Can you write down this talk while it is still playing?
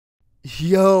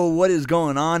Yo, what is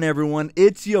going on, everyone?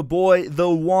 It's your boy, the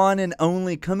one and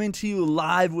only, coming to you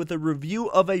live with a review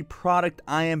of a product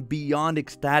I am beyond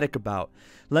ecstatic about.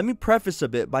 Let me preface a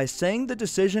bit by saying the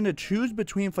decision to choose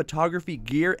between photography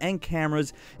gear and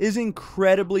cameras is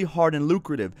incredibly hard and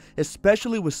lucrative,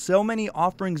 especially with so many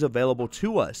offerings available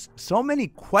to us. So many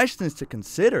questions to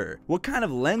consider. What kind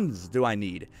of lens do I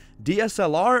need?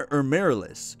 DSLR or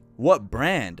mirrorless? What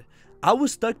brand? I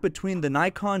was stuck between the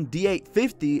Nikon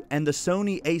D850 and the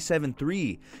Sony A7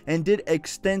 III and did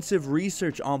extensive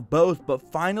research on both, but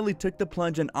finally took the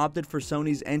plunge and opted for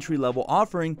Sony's entry-level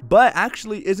offering, but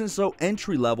actually isn't so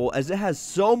entry-level as it has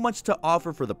so much to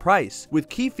offer for the price, with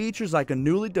key features like a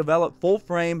newly developed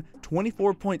full-frame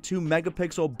 24.2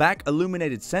 megapixel back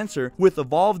illuminated sensor with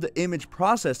evolved image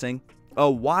processing, a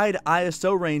wide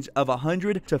ISO range of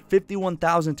 100 to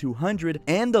 51,200,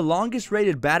 and the longest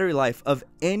rated battery life of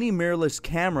any mirrorless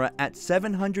camera at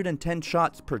 710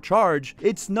 shots per charge.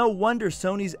 It's no wonder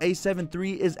Sony's A7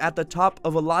 III is at the top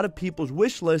of a lot of people's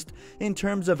wish list in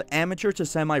terms of amateur to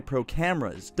semi-pro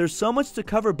cameras. There's so much to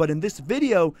cover, but in this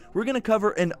video, we're going to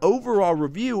cover an overall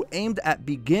review aimed at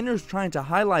beginners trying to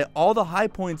highlight all the high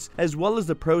points as well as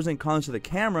the pros and cons of the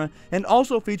camera, and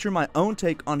also feature my own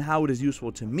take on how it is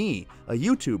useful to me, a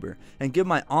YouTuber, and give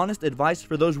my honest advice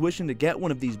for those wishing to get one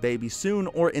of these babies soon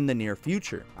or in the near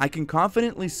future. I can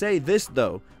confidently say this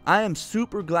though, I am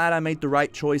super glad I made the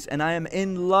right choice and I am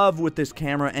in love with this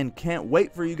camera and can't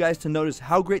wait for you guys to notice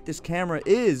how great this camera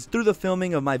is through the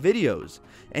filming of my videos.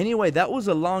 Anyway, that was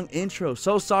a long intro,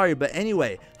 so sorry, but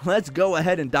anyway, let's go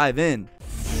ahead and dive in.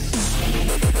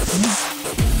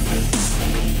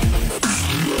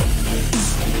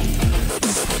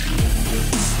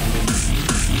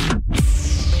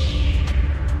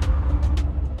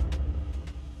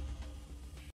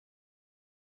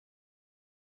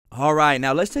 Alright,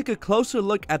 now let's take a closer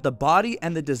look at the body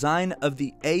and the design of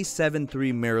the A7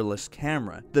 III mirrorless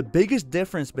camera. The biggest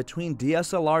difference between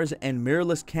DSLRs and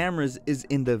mirrorless cameras is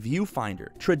in the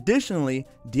viewfinder. Traditionally,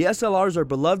 DSLRs are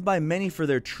beloved by many for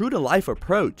their true-to-life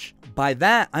approach. By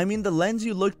that, I mean the lens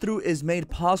you look through is made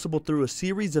possible through a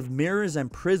series of mirrors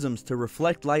and prisms to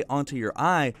reflect light onto your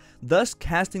eye, thus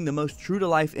casting the most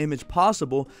true-to-life image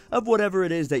possible of whatever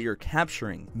it is that you're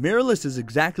capturing. Mirrorless is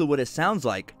exactly what it sounds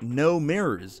like, no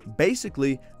mirrors.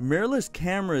 Basically, mirrorless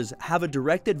cameras have a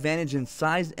direct advantage in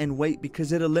size and weight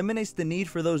because it eliminates the need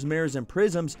for those mirrors and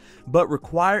prisms, but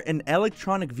require an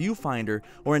electronic viewfinder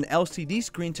or an LCD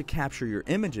screen to capture your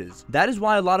images. That is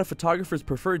why a lot of photographers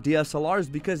prefer DSLRs,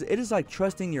 because it is like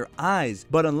trusting your eyes,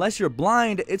 but unless you're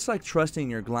blind, it's like trusting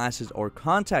your glasses or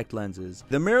contact lenses.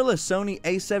 The mirrorless Sony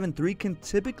A7 III can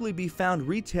typically be found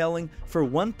retailing for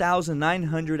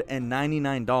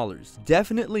 $1,999.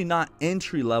 Definitely not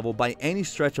entry level by any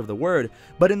stretch of the word,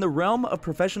 but in the realm of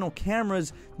professional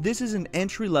cameras, this is an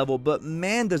entry level, but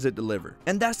man does it deliver.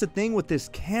 And that's the thing with this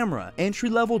camera, entry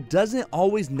level doesn't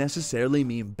always necessarily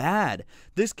mean bad.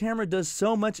 This camera does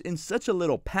so much in such a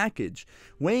little package,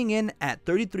 weighing in at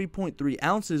 33.3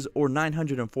 ounces or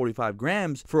 945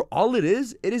 grams. For all it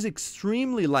is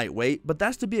extremely lightweight, but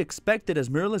that's to be expected as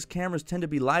mirrorless cameras tend to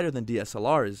be lighter than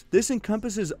DSLRs. This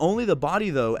encompasses only the body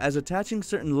though, as attaching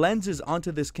certain lenses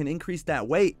onto this can increase that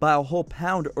weight by a whole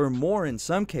pound or more in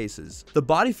some cases. The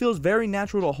body feels very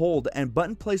natural to hold, and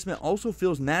button placement also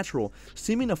feels natural,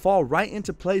 seeming to fall right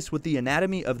into place with the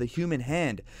anatomy of the human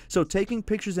hand. So taking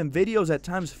pictures and videos at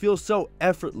times feels so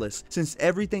effortless since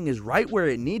everything is right where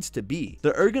it needs to be.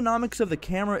 The ergonomics of the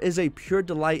camera is a pure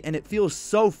delight and it feels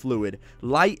so fluid,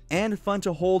 light, and fun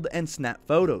to hold and snap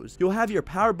photos. You'll have your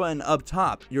power button up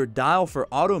top, your dial for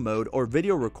auto mode or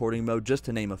video recording mode, just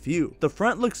to name a few. The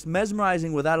front looks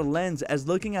mesmerizing without a lens, as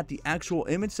looking at the actual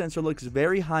image sensor looks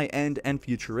very high-end and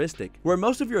futuristic. Where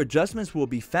most of your adjustments will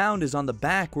be found is on the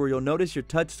back, where you'll notice your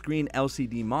touchscreen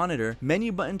LCD monitor,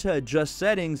 menu button to adjust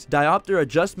settings, diopter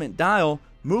adjustment dial,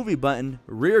 movie button,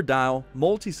 rear dial,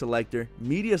 multi-selector,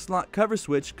 media slot cover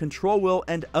switch, control wheel,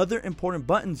 and other important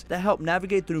buttons that help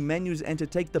navigate through menus and to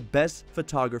take the best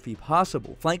photography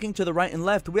possible. Flanking to the right and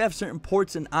left, we have certain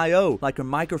ports and I/O, like a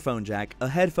microphone jack, a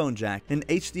headphone jack, an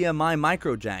HDMI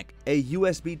micro jack, a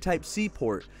USB Type-C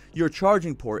port, your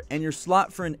charging port, and your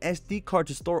slot for an SD card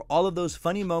to store all of those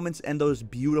funny moments and those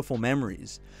beautiful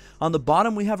memories. On the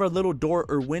bottom, we have our little door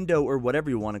or window or whatever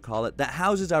you want to call it that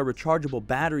houses our rechargeable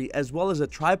battery, as well as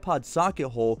a tripod socket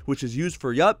hole, which is used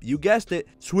for, yup, you guessed it,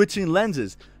 switching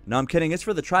lenses. No, I'm kidding, it's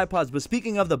for the tripods. But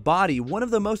speaking of the body, one of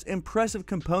the most impressive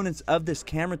components of this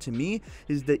camera to me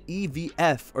is the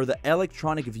EVF, or the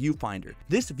electronic viewfinder.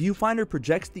 This viewfinder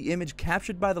projects the image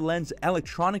captured by the lens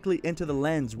electronically into the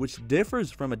lens, which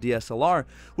differs from a DSLR,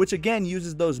 which again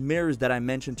uses those mirrors that I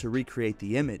mentioned to recreate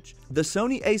the image. The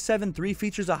Sony a7 III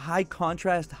features a high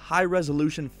contrast, high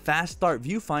resolution, fast start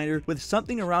viewfinder with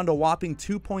something around a whopping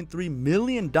 2.3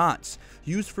 million dots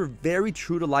used for very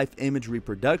true to life image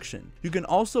reproduction. You can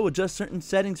also adjust certain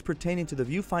settings pertaining to the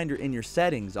viewfinder in your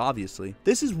settings, obviously.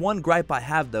 This is one gripe I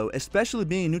have though, especially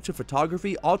being new to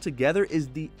photography altogether, is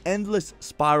the endless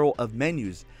spiral of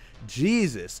menus.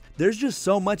 Jesus, there's just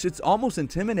so much, it's almost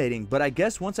intimidating, but I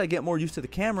guess once I get more used to the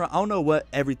camera, I'll know what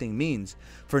everything means.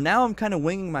 For now, I'm kind of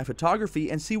winging my photography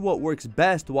and see what works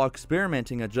best while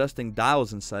experimenting adjusting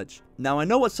dials and such. Now, I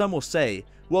know what some will say,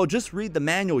 well, just read the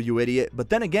manual, you idiot, but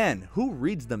then again, who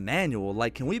reads the manual?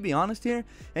 Like, can we be honest here?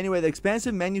 Anyway, the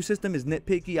expansive menu system is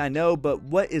nitpicky, I know, but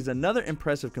what is another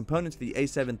impressive component to the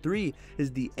a7 III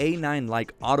is the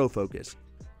A9-like autofocus.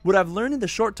 What I've learned in the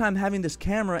short time having this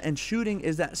camera and shooting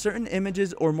is that certain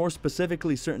images, or more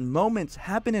specifically certain moments,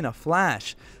 happen in a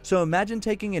flash. So imagine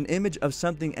taking an image of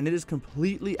something and it is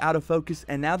completely out of focus,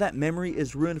 and now that memory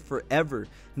is ruined forever,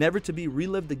 never to be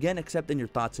relived again except in your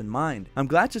thoughts and mind. I'm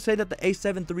glad to say that the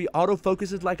a7 III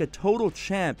autofocuses like a total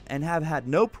champ and have had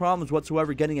no problems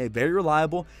whatsoever getting a very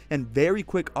reliable and very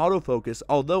quick autofocus,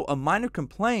 although a minor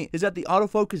complaint is that the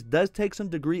autofocus does take some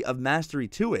degree of mastery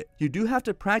to it. You do have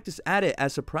to practice at it,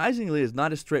 as surprisingly is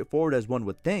not as straightforward as one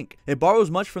would think. It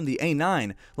borrows much from the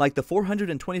A9, like the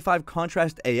 425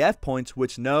 contrast AF points,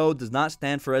 which no, does not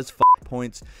stand for as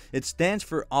points. It stands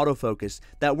for autofocus,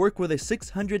 that work with a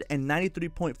 693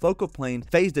 point focal plane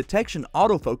phase detection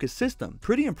autofocus system.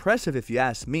 Pretty impressive if you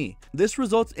ask me. This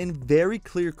results in very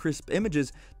clear, crisp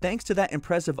images thanks to that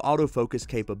impressive autofocus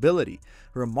capability.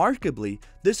 Remarkably,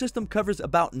 this system covers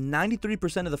about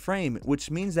 93% of the frame,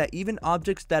 which means that even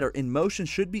objects that are in motion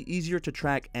should be easier to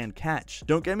track and catch.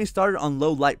 Don't get me started on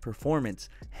low light performance.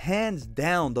 Hands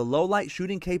down, the low light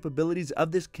shooting capabilities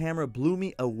of this camera blew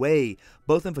me away,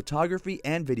 both in photography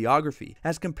and videography.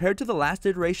 As compared to the last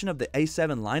iteration of the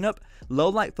A7 lineup, low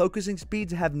light focusing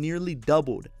speeds have nearly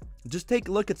doubled. Just take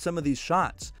a look at some of these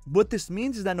shots. What this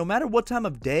means is that no matter what time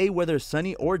of day, whether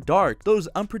sunny or dark, those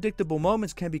unpredictable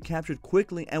moments can be captured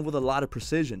quickly and with a lot of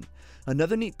precision.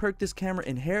 Another neat perk this camera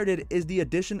inherited is the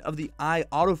addition of the eye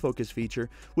autofocus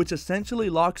feature, which essentially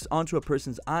locks onto a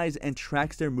person's eyes and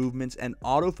tracks their movements and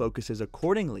autofocuses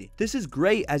accordingly. This is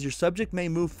great as your subject may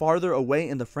move farther away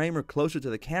in the frame or closer to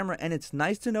the camera, and it's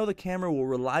nice to know the camera will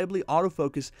reliably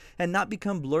autofocus and not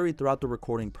become blurry throughout the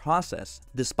recording process.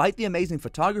 Despite the amazing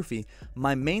photography,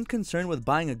 my main concern with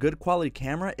buying a good quality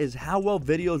camera is how well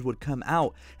videos would come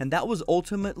out, and that was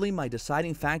ultimately my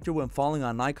deciding factor when falling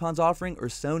on Nikon's offering or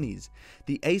Sony's.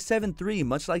 The a7 III,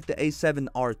 much like the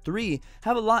a7R III,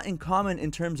 have a lot in common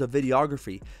in terms of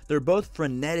videography. They're both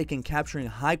frenetic in capturing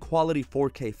high quality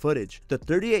 4K footage. The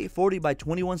 3840 by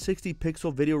 2160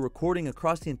 pixel video recording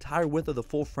across the entire width of the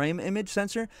full frame image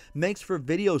sensor makes for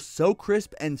videos so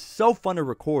crisp and so fun to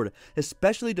record,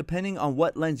 especially depending on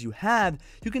what lens you have.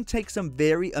 You can take some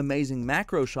very amazing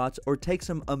macro shots or take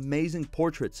some amazing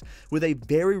portraits with a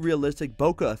very realistic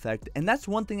bokeh effect, and that's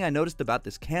one thing I noticed about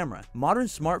this camera. Modern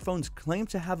smartphones claim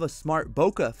to have a smart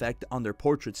bokeh effect on their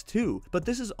portraits too, but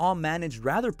this is all managed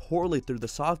rather poorly through the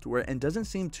software and doesn't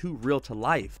seem too real to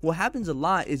life. What happens a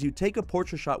lot is you take a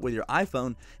portrait shot with your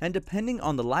iPhone, and depending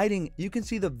on the lighting, you can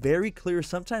see the very clear,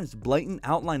 sometimes blatant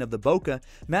outline of the bokeh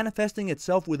manifesting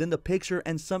itself within the picture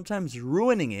and sometimes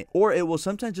ruining it, or it will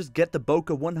sometimes just get the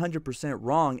bokeh 100%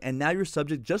 wrong and now your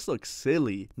subject just looks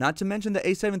silly. Not to mention the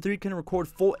a7 III can record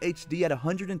full HD at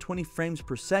 120 frames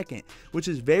per second, which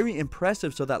is very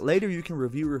impressive, so that later you can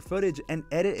review your footage and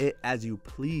edit it as you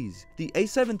please. The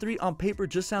a7 III on paper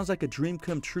just sounds like a dream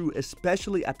come true,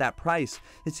 especially at that price.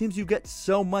 It seems you get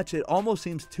so much it almost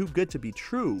seems too good to be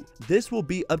true. This will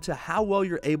be up to how well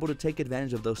you're able to take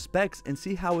advantage of those specs and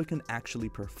see how it can actually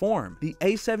perform. The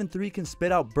a7 III can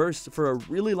spit out bursts for a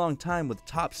really long time with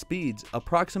top speeds,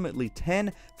 approximately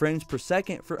 10 frames per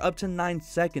second for up to 9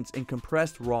 seconds in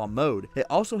compressed raw mode. It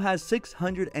also has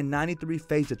 693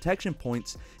 phase detection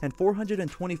points and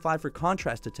 425 45 for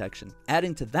contrast detection.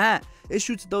 Adding to that, it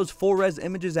shoots those full res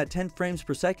images at 10 frames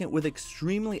per second with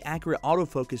extremely accurate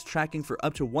autofocus tracking for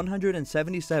up to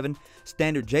 177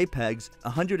 standard JPEGs,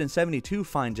 172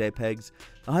 fine JPEGs,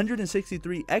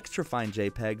 163 extra fine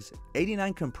JPEGs,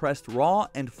 89 compressed RAW,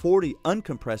 and 40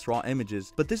 uncompressed RAW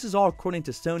images. But this is all according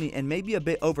to Sony and may be a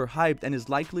bit overhyped and is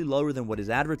likely lower than what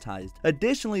is advertised.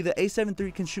 Additionally, the A7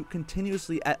 III can shoot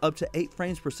continuously at up to 8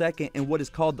 frames per second in what is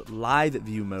called live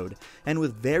view mode, and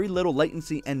with very little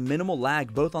latency and minimal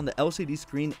lag both on the LCD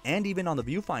screen and even on the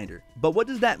viewfinder. But what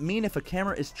does that mean if a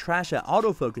camera is trash at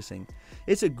autofocusing?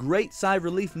 It's a great sigh of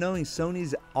relief knowing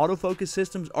Sony's autofocus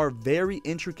systems are very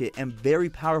intricate and very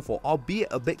powerful, albeit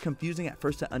a bit confusing at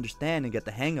first to understand and get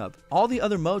the hang of. All the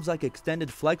other modes like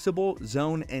extended flexible,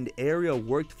 zone, and area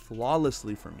worked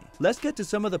flawlessly for me. Let's get to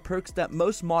some of the perks that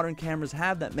most modern cameras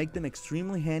have that make them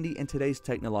extremely handy in today's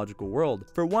technological world.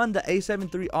 For one, the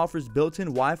A7 III offers built-in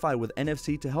Wi-Fi with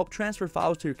NFC to help transfer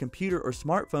files to your computer or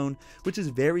smartphone, which is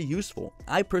very useful.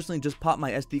 I personally just pop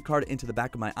my SD card into the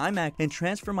back of my iMac and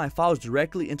transfer my files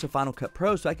directly into Final Cut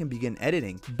Pro so I can begin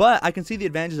editing, but I can see the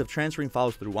advantages of transferring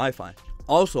files through Wi-Fi.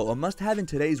 Also, a must-have in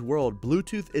today's world,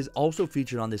 Bluetooth is also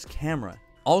featured on this camera.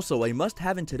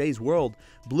 Bluetooth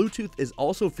is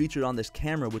also featured on this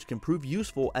camera, which can prove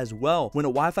useful as well when a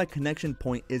Wi-Fi connection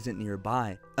point isn't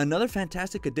nearby. Another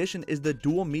fantastic addition is the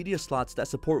dual media slots that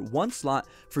support one slot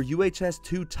for UHS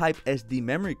 2 type SD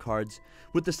memory cards,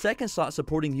 with the second slot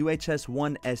supporting UHS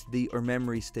 1 SD or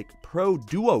Memory Stick Pro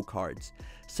Duo cards.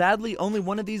 Sadly, only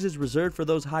one of these is reserved for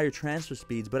those higher transfer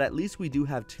speeds, but at least we do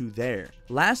have two there.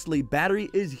 Lastly, battery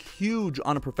is huge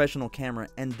on a professional camera,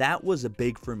 and that was a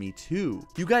big for me too.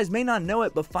 You guys may not know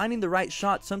it, but finding the right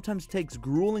shot sometimes takes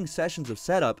grueling sessions of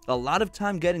setup, a lot of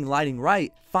time getting lighting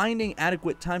right, finding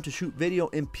adequate time to shoot video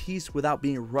in peace without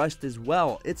being rushed as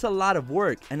well. It's a lot of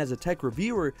work, and as a tech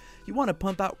reviewer, you want to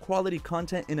pump out quality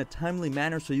content in a timely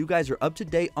manner so you guys are up to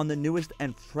date on the newest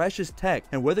and freshest tech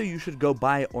and whether you should go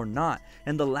buy it or not.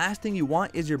 And the last thing you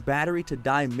want is your battery to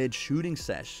die mid-shooting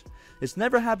sesh. It's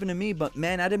never happened to me, but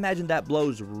man, I'd imagine that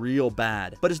blows real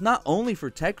bad. But it's not only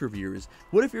for tech reviewers.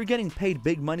 What if you're getting paid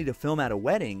big money to film at a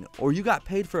wedding, or you got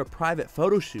paid for a private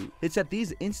photo shoot? It's at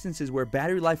these instances where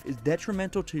battery life is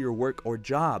detrimental to your work or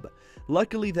job.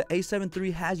 Luckily, the A7 III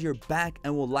has your back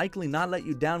and will likely not let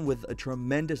you down with a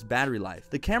tremendous battery life.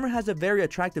 The camera has a very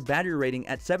attractive battery rating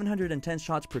at 710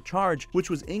 shots per charge, which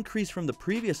was increased from the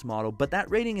previous model, but that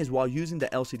rating is while using the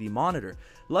LCD monitor.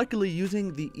 Luckily,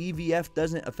 using the EVF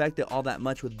doesn't affect it all that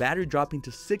much, with battery dropping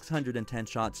to 610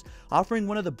 shots, offering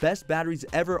one of the best batteries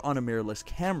ever on a mirrorless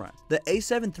camera. The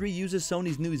A7 III uses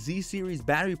Sony's new Z series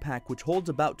battery pack, which holds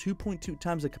about 2.2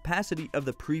 times the capacity of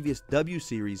the previous W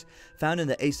series found in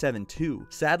the A7 II.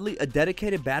 Sadly, a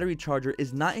dedicated battery charger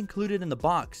is not included in the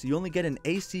box. You only get an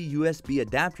AC USB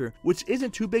adapter, which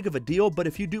isn't too big of a deal, but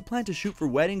if you do plan to shoot for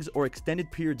weddings or extended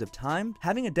periods of time,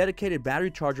 having a dedicated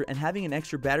battery charger and having an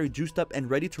extra battery juiced up and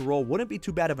ready to roll wouldn't be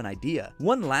too bad of an idea.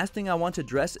 One last thing I want to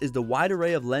address is the wide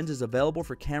array of lenses available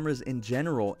for cameras in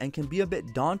general, and can be a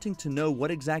bit daunting to know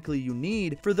what exactly you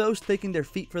need for those sticking their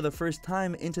feet for the first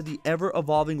time into the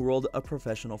ever-evolving world of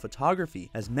professional photography.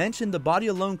 As mentioned, the body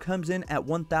alone comes in at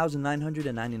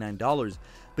 $1,999,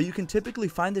 but you can typically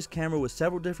find this camera with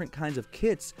several different kinds of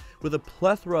kits with a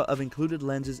plethora of included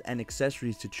lenses and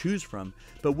accessories to choose from,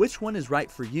 but which one is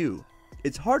right for you?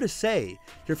 It's hard to say.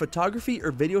 Your photography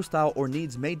or video style or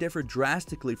needs may differ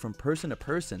drastically from person to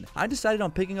person. I decided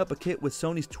on picking up a kit with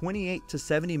Sony's 28 to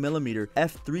 70mm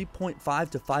f3.5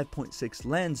 to 5.6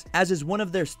 lens, as is one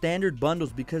of their standard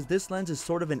bundles, because this lens is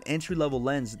sort of an entry-level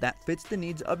lens that fits the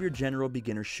needs of your general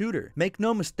beginner shooter. Make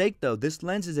no mistake though, this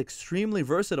lens is extremely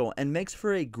versatile and makes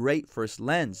for a great first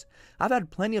lens. I've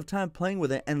had plenty of time playing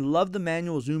with it and love the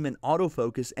manual zoom and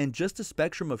autofocus, and just the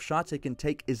spectrum of shots it can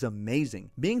take is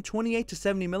amazing. Being 28 to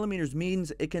 70mm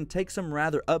means it can take some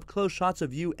rather up-close shots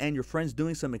of you and your friends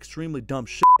doing some extremely dumb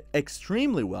shit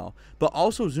extremely well, but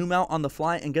also zoom out on the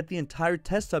fly and get the entire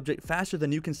test subject faster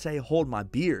than you can say hold my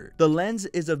beer. The lens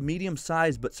is of medium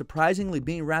size, but surprisingly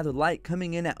being rather light,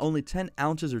 coming in at only 10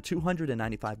 ounces or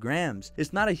 295 grams.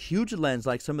 It's not a huge lens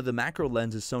like some of the macro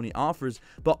lenses Sony offers,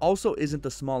 but also isn't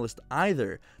the smallest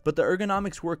either, but the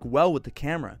ergonomics work well with the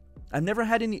camera. I've never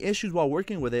had any issues while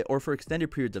working with it or for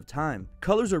extended periods of time.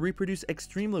 Colors are reproduced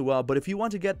extremely well, but if you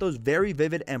want to get those very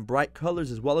vivid and bright colors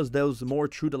as well as those more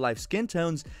true to life skin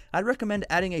tones, I'd recommend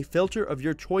adding a filter of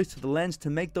your choice to the lens to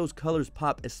make those colors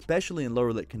pop, especially in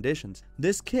lower lit conditions.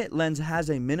 This kit lens has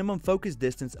a minimum focus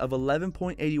distance of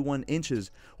 11.81 inches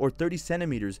or 30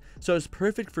 centimeters, so it's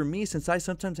perfect for me since I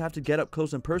sometimes have to get up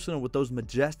close and personal with those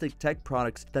majestic tech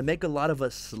products that make a lot of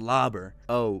us slobber.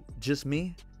 Oh, just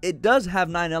me? It does have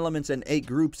 9 elements and 8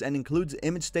 groups and includes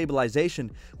image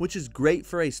stabilization, which is great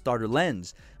for a starter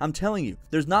lens. I'm telling you,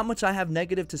 there's not much I have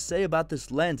negative to say about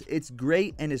this lens. It's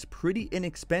great and is pretty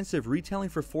inexpensive, retailing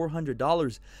for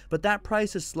 $400, but that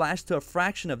price is slashed to a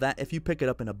fraction of that if you pick it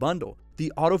up in a bundle.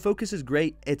 The autofocus is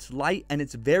great, it's light, and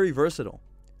it's very versatile.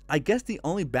 I guess the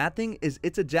only bad thing is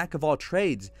it's a jack of all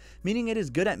trades, meaning it is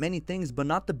good at many things but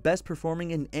not the best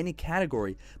performing in any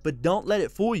category. But don't let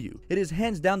it fool you. It is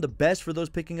hands down the best for those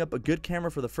picking up a good camera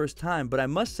for the first time, but I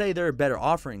must say there are better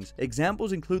offerings.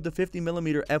 Examples include the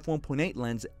 50mm f1.8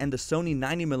 lens and the Sony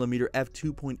 90mm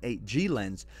f2.8G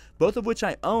lens, both of which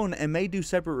I own and may do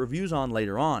separate reviews on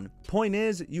later on. Point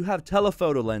is, you have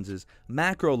telephoto lenses,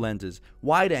 macro lenses,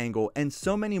 wide angle, and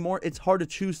so many more. It's hard to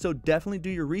choose, so definitely do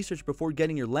your research before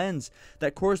getting your lens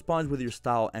that corresponds with your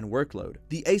style and workload.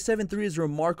 The A7 III is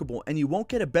remarkable and you won't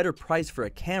get a better price for a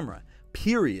camera,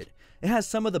 period. It has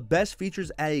some of the best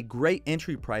features at a great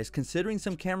entry price, considering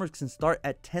some cameras can start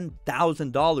at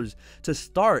 $10,000 to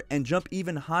start and jump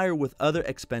even higher with other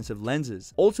expensive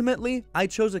lenses. Ultimately, I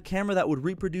chose a camera that would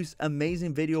reproduce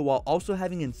amazing video while also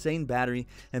having insane battery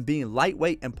and being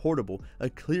lightweight and portable,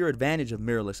 a clear advantage of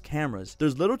mirrorless cameras.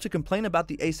 There's little to complain about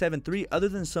the A7 III other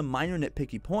than some minor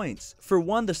nitpicky points. For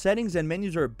one, the settings and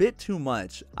menus are a bit too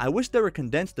much. I wish they were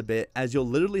condensed a bit, as you'll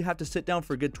literally have to sit down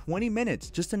for a good 20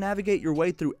 minutes just to navigate your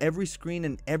way through every screen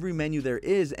and every menu there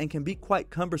is, and can be quite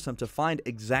cumbersome to find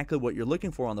exactly what you're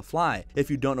looking for on the fly if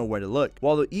you don't know where to look.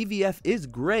 While the EVF is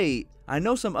great, I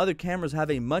know some other cameras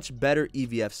have a much better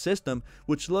EVF system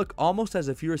which look almost as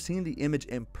if you were seeing the image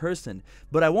in person,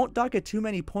 but I won't dock at too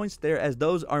many points there as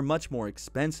those are much more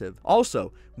expensive.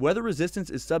 Also, weather resistance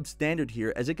is substandard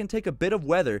here as it can take a bit of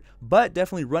weather, but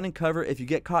definitely run and cover if you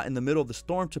get caught in the middle of the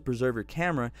storm to preserve your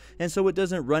camera and so it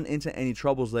doesn't run into any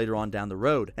troubles later on down the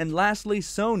road. And lastly,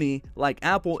 Sony, like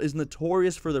Apple, is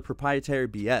notorious for their proprietary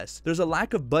BS. There's a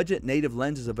lack of budget native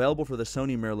lenses available for the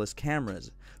Sony mirrorless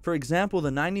cameras. For example, the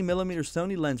 90mm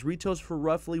Sony lens retails for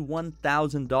roughly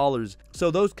 $1,000, so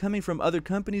those coming from other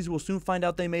companies will soon find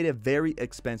out they made a very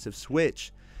expensive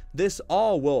switch. This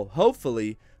all will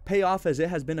hopefully pay off as it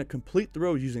has been a complete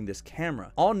thrill using this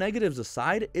camera. All negatives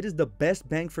aside, it is the best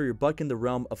bang for your buck in the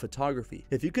realm of photography.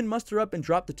 If you can muster up and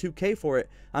drop the $2K for it,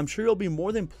 I'm sure you'll be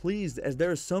more than pleased as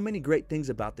there are so many great things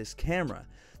about this camera.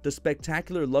 The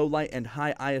spectacular low light and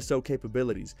high ISO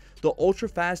capabilities, the ultra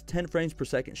fast 10 frames per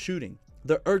second shooting,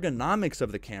 the ergonomics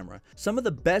of the camera, some of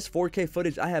the best 4K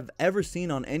footage I have ever seen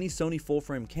on any Sony full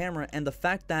frame camera, and the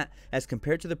fact that, as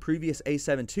compared to the previous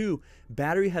A7 II,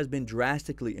 battery has been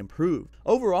drastically improved.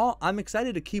 Overall, I'm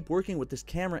excited to keep working with this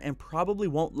camera and probably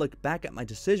won't look back at my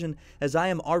decision as I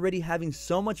am already having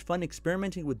so much fun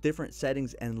experimenting with different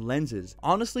settings and lenses.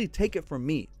 Honestly, take it from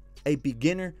me, a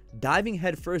beginner diving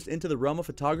headfirst into the realm of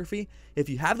photography, if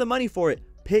you have the money for it,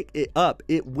 pick it up.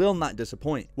 It will not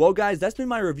disappoint. Well guys, that's been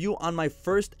my review on my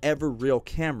first ever real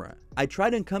camera. I try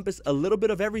to encompass a little bit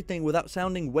of everything without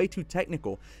sounding way too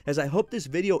technical, as I hope this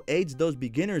video aids those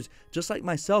beginners just like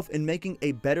myself in making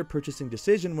a better purchasing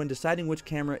decision when deciding which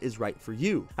camera is right for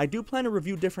you. I do plan to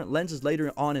review different lenses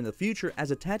later on in the future,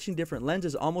 as attaching different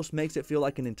lenses almost makes it feel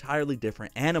like an entirely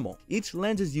different animal. Each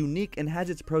lens is unique and has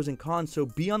its pros and cons, so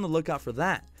be on the lookout for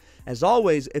that. As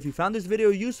always, if you found this video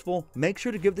useful, make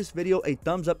sure to give this video a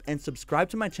thumbs up and subscribe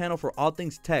to my channel for all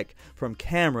things tech, from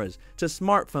cameras to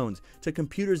smartphones to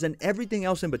computers and everything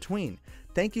else in between.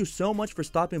 Thank you so much for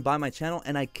stopping by my channel,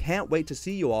 and I can't wait to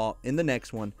see you all in the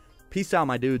next one. Peace out,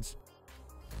 my dudes.